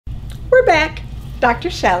We're back, Dr.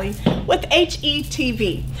 Shelly with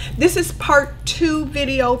HETV. This is part 2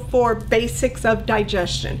 video for basics of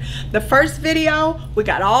digestion. The first video, we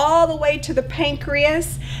got all the way to the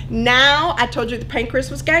pancreas. Now, I told you the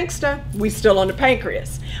pancreas was gangsta. We still on the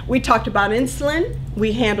pancreas. We talked about insulin.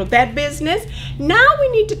 We handled that business. Now we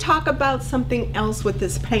need to talk about something else with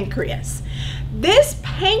this pancreas. This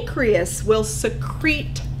pancreas will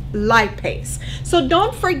secrete lipase. So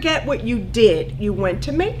don't forget what you did. You went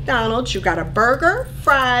to McDonald's, you got a burger,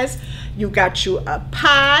 fries, you got you a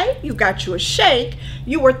pie, you got you a shake,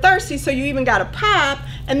 you were thirsty so you even got a pop,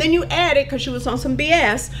 and then you added, because you was on some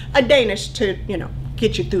BS, a Danish to, you know,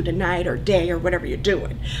 get you through the night or day or whatever you're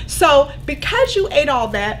doing. So because you ate all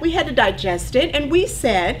that, we had to digest it, and we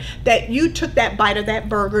said that you took that bite of that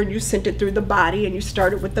burger and you sent it through the body, and you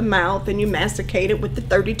started with the mouth and you masticated with the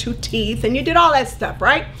 32 teeth and you did all that stuff,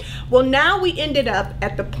 right? Well, now we ended up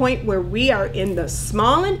at the point where we are in the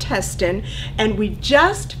small intestine, and we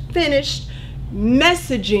just finished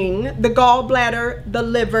messaging the gallbladder, the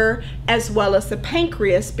liver, as well as the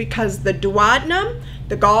pancreas, because the duodenum,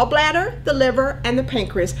 the gallbladder, the liver, and the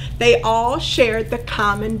pancreas, they all shared the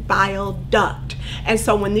common bile duct. And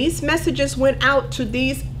so when these messages went out to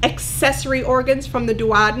these accessory organs from the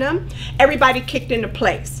duodenum, everybody kicked into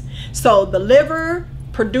place. So the liver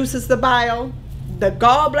produces the bile, the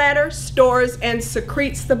gallbladder stores and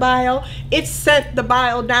secretes the bile. It sent the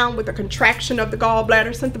bile down with a contraction of the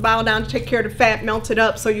gallbladder, sent the bile down to take care of the fat, melt it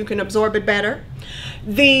up so you can absorb it better.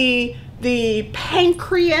 The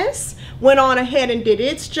pancreas went on ahead and did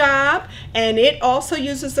its job, and it also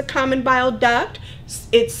uses the common bile duct.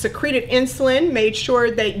 It secreted insulin, made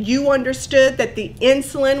sure that you understood that the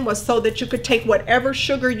insulin was so that you could take whatever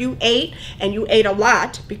sugar you ate, and you ate a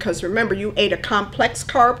lot, because remember, you ate a complex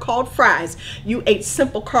carb called fries. You ate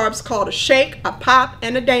simple carbs called a shake, a pop,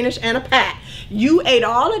 and a Danish, and a pat. You ate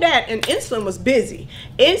all of that, and insulin was busy.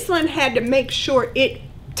 Insulin had to make sure it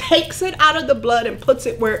takes it out of the blood and puts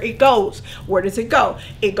it where it goes. Where does it go?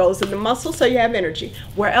 It goes in the muscle so you have energy.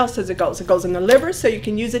 Where else does it go? It goes in the liver so you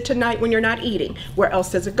can use it tonight when you're not eating. Where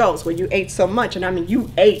else does it go? Where you ate so much, and I mean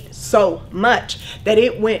you ate so much that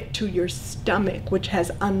it went to your stomach, which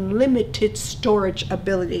has unlimited storage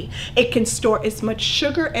ability. It can store as much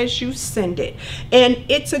sugar as you send it. And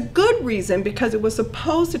it's a good reason, because it was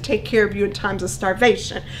supposed to take care of you in times of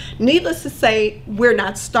starvation. Needless to say, we're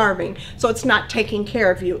not starving, so it's not taking care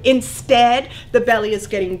of you. Instead, the belly is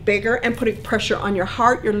getting bigger and putting pressure on your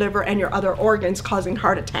heart, your liver, and your other organs, causing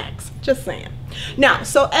heart attacks. Just saying. Now,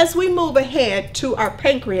 so as we move ahead to our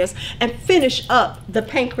pancreas and finish up the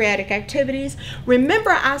pancreatic activities,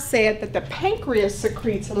 remember I said that the pancreas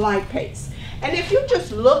secretes lipase. And if you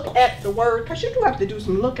just look at the word, because you do have to do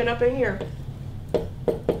some looking up in here.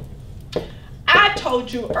 I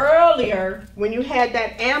told you earlier when you had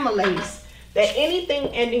that amylase that anything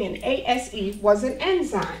ending in ASE was an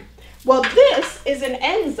enzyme. Well, this is an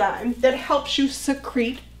enzyme that helps you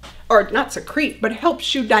secrete, or not secrete, but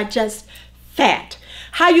helps you digest fat.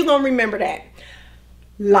 How you gonna remember that?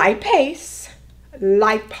 Lipase,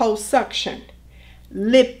 liposuction,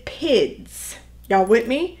 lipids. Y'all with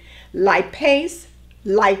me? Lipase,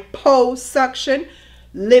 liposuction,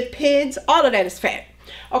 lipids, all of that is fat.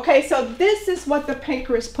 Okay, so this is what the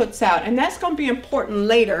pancreas puts out, and that's going to be important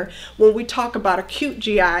later when we talk about acute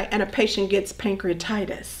GI and a patient gets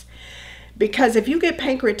pancreatitis. Because if you get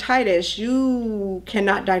pancreatitis, you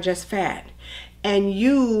cannot digest fat, and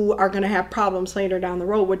you are going to have problems later down the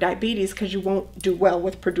road with diabetes, because you won't do well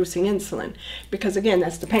with producing insulin, because again,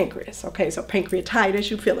 that's the pancreas. Okay, so pancreatitis,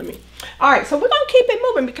 you feeling me? All right, so we're going to keep it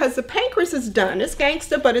moving, because the pancreas is done. It's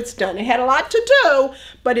gangster, but it's done. It had a lot to do,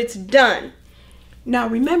 but it's done. Now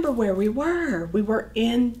remember where we were. We were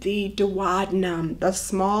in the duodenum, the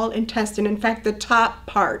small intestine, in fact, the top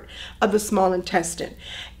part of the small intestine.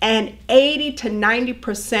 And 80 to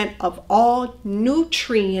 90% of all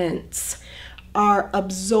nutrients are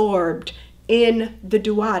absorbed in the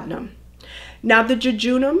duodenum. Now the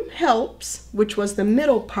jejunum helps, which was the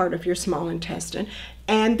middle part of your small intestine,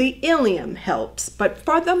 and the ileum helps. But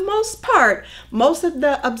for the most part, most of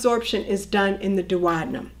the absorption is done in the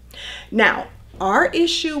duodenum. Now, our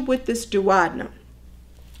issue with this duodenum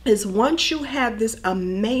is once you have this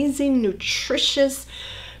amazing, nutritious,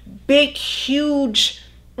 big, huge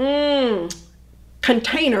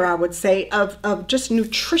container, I would say, of just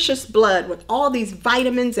nutritious blood with all these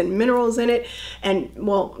vitamins and minerals in it. And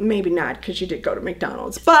well, maybe not, because you did go to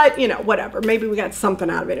McDonald's, but you know, whatever, maybe we got something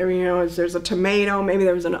out of it. You know, there's a tomato, maybe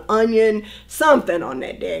there was an onion, something on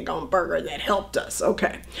that daggone burger that helped us.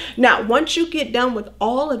 Okay, now once you get done with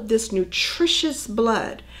all of this nutritious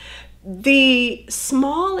blood, The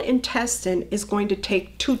small intestine is going to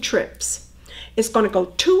take 2 trips. It's going to go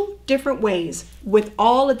 2 different ways with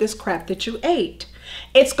all of this crap that you ate.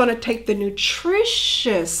 It's going to take the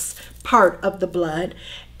nutritious part of the blood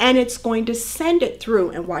and it's going to send it through,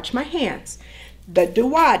 and watch my hands. The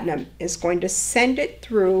duodenum is going to send it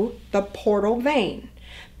through the portal vein.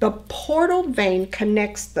 The portal vein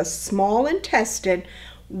connects the small intestine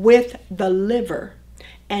with the liver,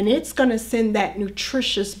 and it's going to send that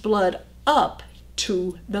nutritious blood up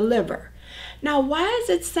to the liver. Now, why is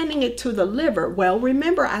it sending it to the liver? Well,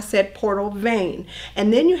 remember I said portal vein,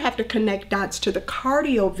 and then you have to connect dots to the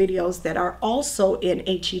cardio videos that are also in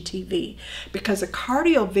HETV, because the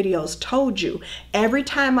cardio videos told you every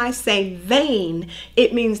time I say vein,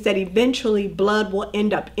 it means that eventually blood will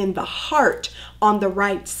end up in the heart on the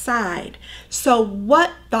right side. So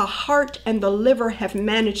what the heart and the liver have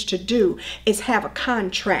managed to do is have a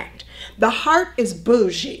contract. The heart is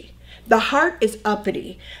bougie. The heart is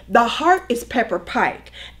uppity. The heart is Pepper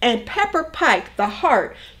Pike. And Pepper Pike, the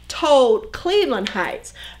heart, told Cleveland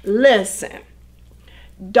Heights, listen,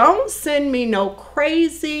 don't send me no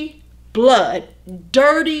crazy blood,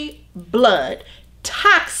 dirty blood,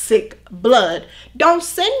 toxic blood. Don't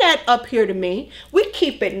send that up here to me. We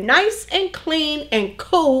keep it nice and clean and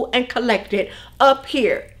cool and collected up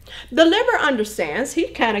here. The liver understands. He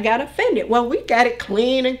kind of got offended. Well, we got it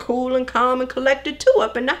clean and cool and calm and collected too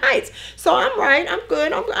up in the heights. So I'm right. I'm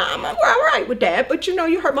good. I'm all right with that. But you know,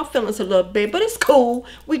 you hurt my feelings a little bit, but it's cool.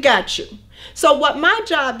 We got you. So what my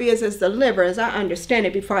job is as the liver, as I understand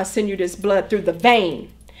it, before I send you this blood through the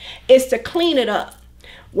vein, is to clean it up.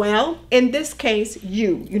 Well, in this case,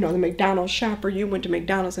 you know, the McDonald's shopper, you went to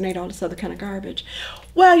McDonald's and ate all this other kind of garbage.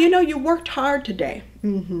 Well, you know, you worked hard today.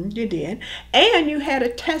 You did. And you had a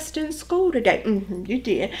test in school today. You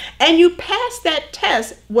did. And you passed that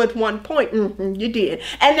test with 1 point. You did.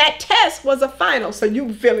 And that test was a final. So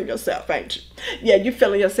you feeling yourself, ain't you? Yeah, you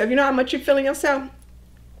feeling yourself. You know how much you feeling yourself?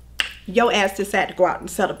 Your ass just had to go out and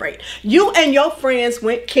celebrate. You and your friends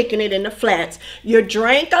went kicking it in the flats. You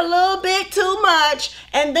drank a little bit too much,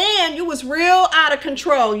 and then you was real out of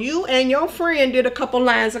control. You and your friend did a couple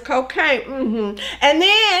lines of cocaine. And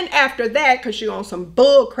then after that, because you on some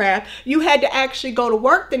bull crap, you had to actually go to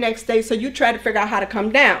work the next day, so you tried to figure out how to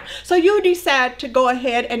come down. So you decide to go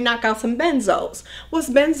ahead and knock out some benzos. What's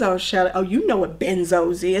benzos, Shelly? Oh, you know what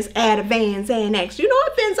benzos is. Ativan, Xanax. You know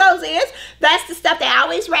what benzos is? That's the stuff they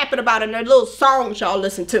always rapping about in their little songs y'all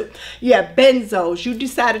listen to. Yeah, benzos. You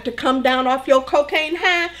decided to come down off your cocaine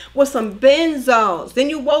high with some benzos. Then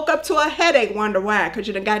you woke up to a headache. Wonder why? Because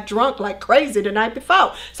you done got drunk like crazy the night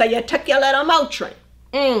before. So you took your little Motrin.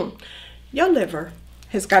 Your liver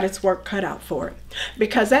has got its work cut out for it,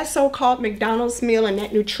 because that so-called McDonald's meal and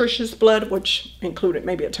that nutritious blood, which included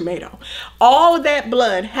maybe a tomato, all of that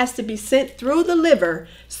blood has to be sent through the liver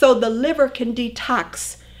so the liver can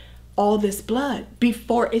detox all this blood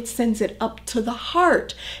before it sends it up to the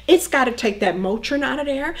heart. It's got to take that Motrin out of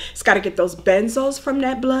there. It's got to get those benzos from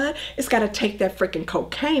that blood. It's got to take that freaking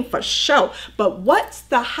cocaine for sure. But what's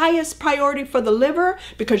the highest priority for the liver?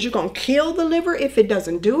 Because you're going to kill the liver if it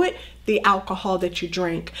doesn't do it. The alcohol that you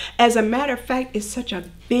drink. As a matter of fact, it's such a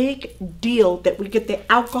big deal that we get the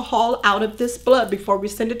alcohol out of this blood before we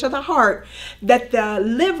send it to the heart that the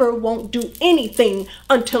liver won't do anything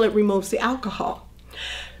until it removes the alcohol.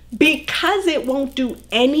 Because it won't do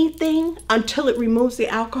anything until it removes the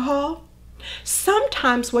alcohol,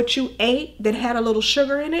 sometimes what you ate that had a little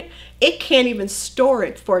sugar in it, it can't even store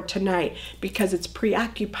it for tonight because it's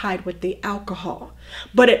preoccupied with the alcohol.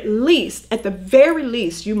 But at least, at the very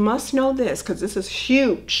least, you must know this, because this is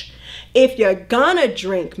huge. If you're gonna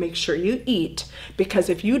drink, make sure you eat, because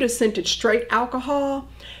if you'd have sent it straight alcohol,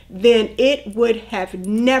 then it would have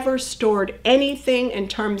never stored anything in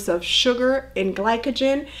terms of sugar and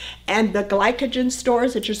glycogen, and the glycogen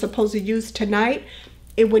stores that you're supposed to use tonight,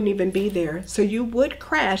 it wouldn't even be there. So you would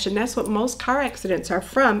crash, and that's what most car accidents are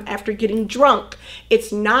from after getting drunk.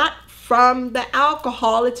 It's not from the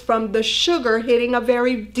alcohol, it's from the sugar hitting a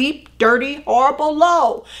very deep, dirty, horrible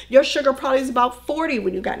low. Your sugar probably is about 40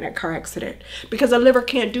 when you got in that car accident, because the liver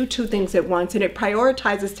can't do 2 things at once, and it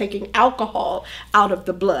prioritizes taking alcohol out of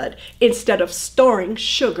the blood instead of storing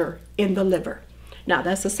sugar in the liver. Now,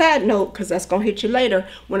 that's a side note, because that's going to hit you later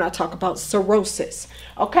when I talk about cirrhosis.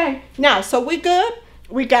 Okay, now, so we good?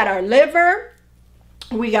 We got our liver.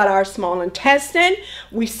 We got our small intestine.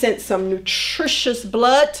 We sent some nutritious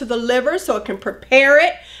blood to the liver so it can prepare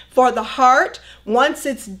it for the heart. Once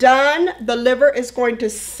it's done, the liver is going to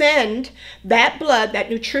send that blood, that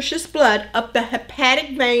nutritious blood, up the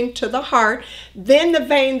hepatic vein to the heart. Then the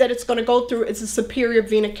vein that it's going to go through is the superior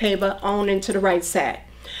vena cava on into the right side.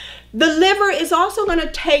 The liver is also going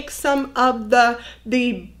to take some of the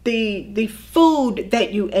food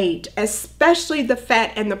that you ate, especially the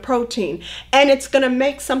fat and the protein, and it's going to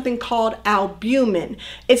make something called albumin.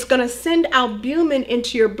 It's going to send albumin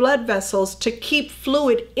into your blood vessels to keep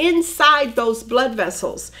fluid inside those blood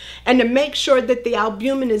vessels and to make sure that the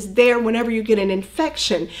albumin is there whenever you get an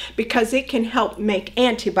infection, because it can help make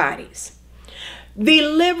antibodies. The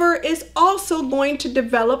liver is also going to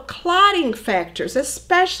develop clotting factors,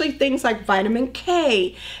 especially things like vitamin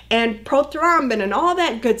K and prothrombin and all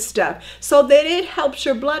that good stuff, so that it helps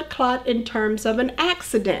your blood clot in terms of an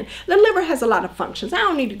accident. The liver has a lot of functions. I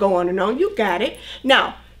don't need to go on and on. You got it.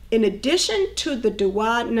 Now, in addition to the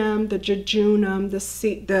duodenum, the jejunum,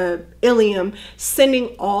 the ileum, sending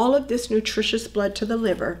all of this nutritious blood to the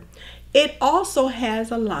liver, it also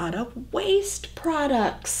has a lot of waste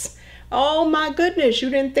products. Oh my goodness, you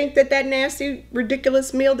didn't think that that nasty,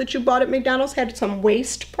 ridiculous meal that you bought at McDonald's had some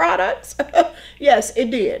waste products? Yes,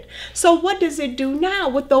 it did. So what does it do now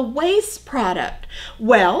with the waste product?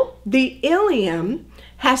 Well, the ileum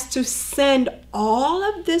has to send all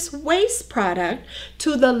of this waste product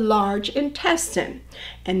to the large intestine.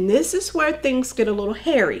 And this is where things get a little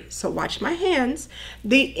hairy. So watch my hands.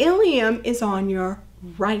 The ileum is on your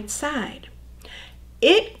right side.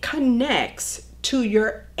 It connects to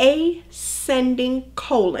your ascending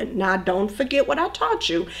colon. Now, don't forget what I taught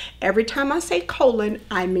you. Every time I say colon,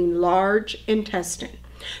 I mean large intestine.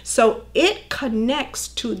 So it connects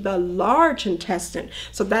to the large intestine.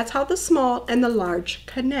 So that's how the small and the large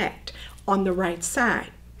connect on the right side.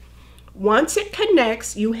 Once it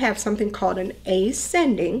connects, you have something called an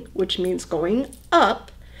ascending, which means going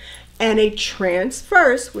up, and a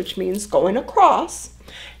transverse, which means going across,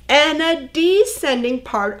 and a descending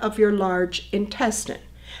part of your large intestine.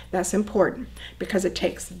 That's important because it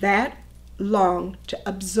takes that long to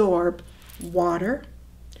absorb water,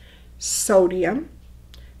 sodium,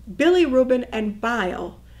 bilirubin, and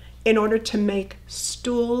bile in order to make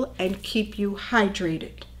stool and keep you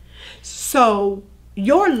hydrated. So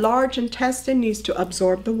your large intestine needs to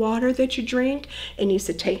absorb the water that you drink. It needs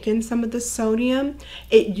to take in some of the sodium.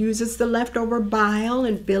 It uses the leftover bile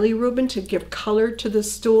and bilirubin to give color to the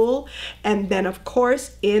stool. And then, of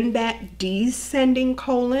course, in that descending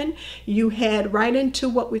colon, you head right into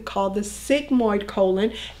what we call the sigmoid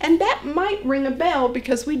colon. And that might ring a bell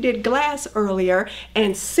because we did glass earlier,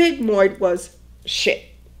 and sigmoid was shit.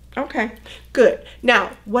 Okay, good.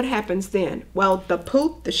 Now, what happens then? Well, the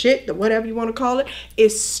poop, the shit, the whatever you want to call it,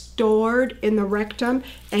 is stored in the rectum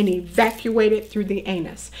and evacuated through the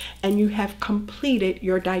anus. And you have completed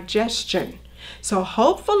your digestion. So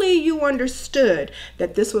hopefully you understood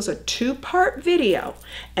that this was a two-part video,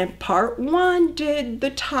 and part one did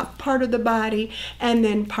the top part of the body, and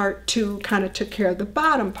then part two kind of took care of the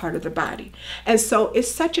bottom part of the body. And so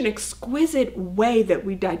it's such an exquisite way that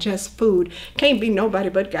we digest food. Can't be nobody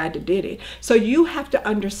but God that did it. So you have to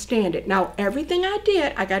understand it. Now, everything I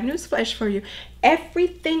did, I got news flash for you,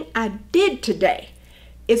 everything I did today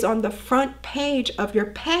is on the front page of your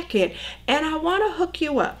packet, and I want to hook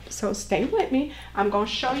you up. So stay with me. I'm going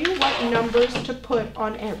to show you what numbers to put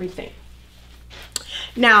on everything.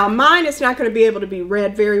 Now, mine is not going to be able to be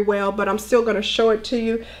read very well, but I'm still going to show it to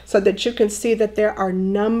you so that you can see that there are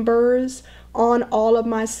numbers on all of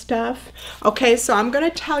my stuff. Okay, so I'm going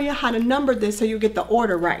to tell you how to number this so you get the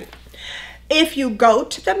order right. If you go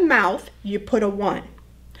to the mouth, you put a 1.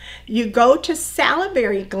 You go to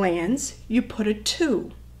salivary glands, you put a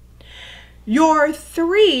 2. Your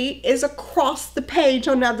 3 is across the page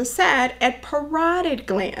on the other side at parotid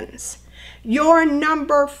glands. Your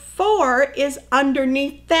number 4 is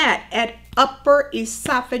underneath that at upper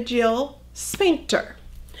esophageal sphincter.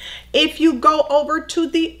 If you go over to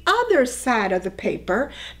the other side of the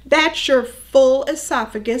paper, that's your full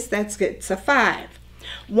esophagus, that gets a 5.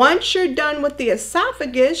 Once you're done with the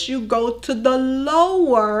esophagus, you go to the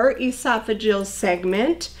lower esophageal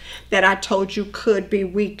segment that I told you could be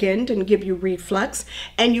weakened and give you reflux,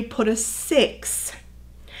 and you put a 6.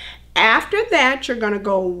 After that, you're going to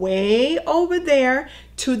go way over there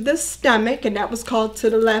to the stomach, and that was called to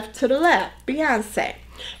the left, Beyonce.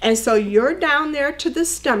 And so you're down there to the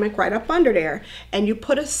stomach, right up under there, and you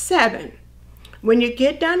put a 7. When you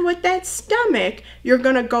get done with that stomach, you're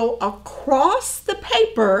going to go across the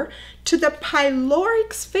paper to the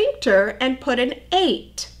pyloric sphincter and put an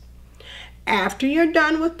 8. After you're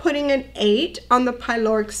done with putting an 8 on the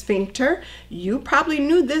pyloric sphincter, you probably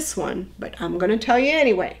knew this one, but I'm going to tell you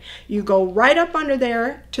anyway. You go right up under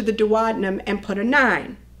there to the duodenum and put a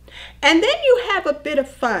 9. And then you have a bit of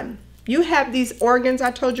fun. You have these organs I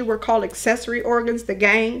told you were called accessory organs, the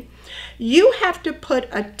gang. You have to put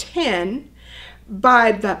a 10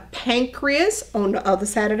 by the pancreas on the other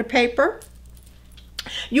side of the paper.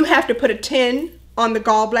 You have to put a 10 on the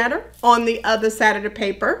gallbladder on the other side of the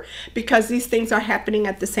paper because these things are happening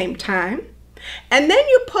at the same time. And then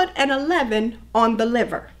you put an 11 on the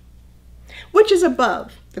liver, which is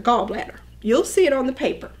above the gallbladder. You'll see it on the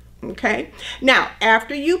paper, okay? Now,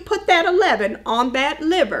 after you put that 11 on that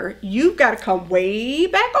liver, you've got to come way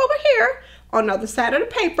back over here on the other side of the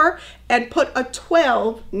paper and put a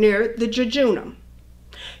 12 near the jejunum.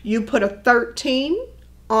 You put a 13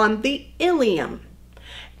 on the ileum.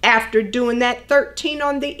 After doing that 13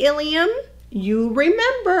 on the ileum, you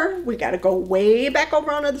remember we got to go way back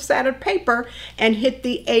over on the other side of the paper and hit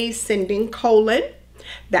the ascending colon.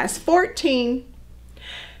 That's 14.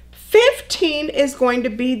 15 is going to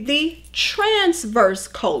be the transverse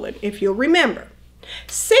colon, if you'll remember.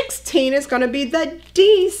 16 is going to be the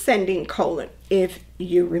descending colon, if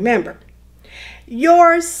you remember.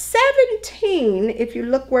 Your 17, if you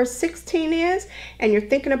look where 16 is and you're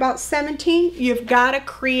thinking about 17, you've got to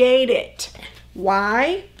create it.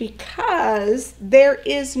 Why? Because there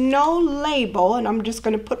is no label, and I'm just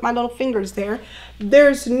going to put my little fingers there.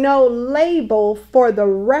 There's no label for the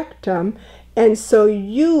rectum, and so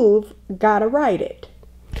you've got to write it.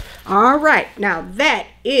 All right, now that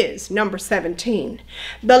is number 17.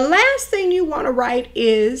 The last thing you want to write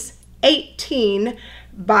is 18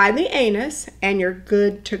 by the anus, and you're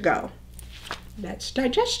good to go. That's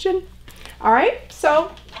digestion. All right,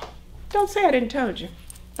 so don't say I didn't tell you.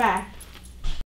 Bye.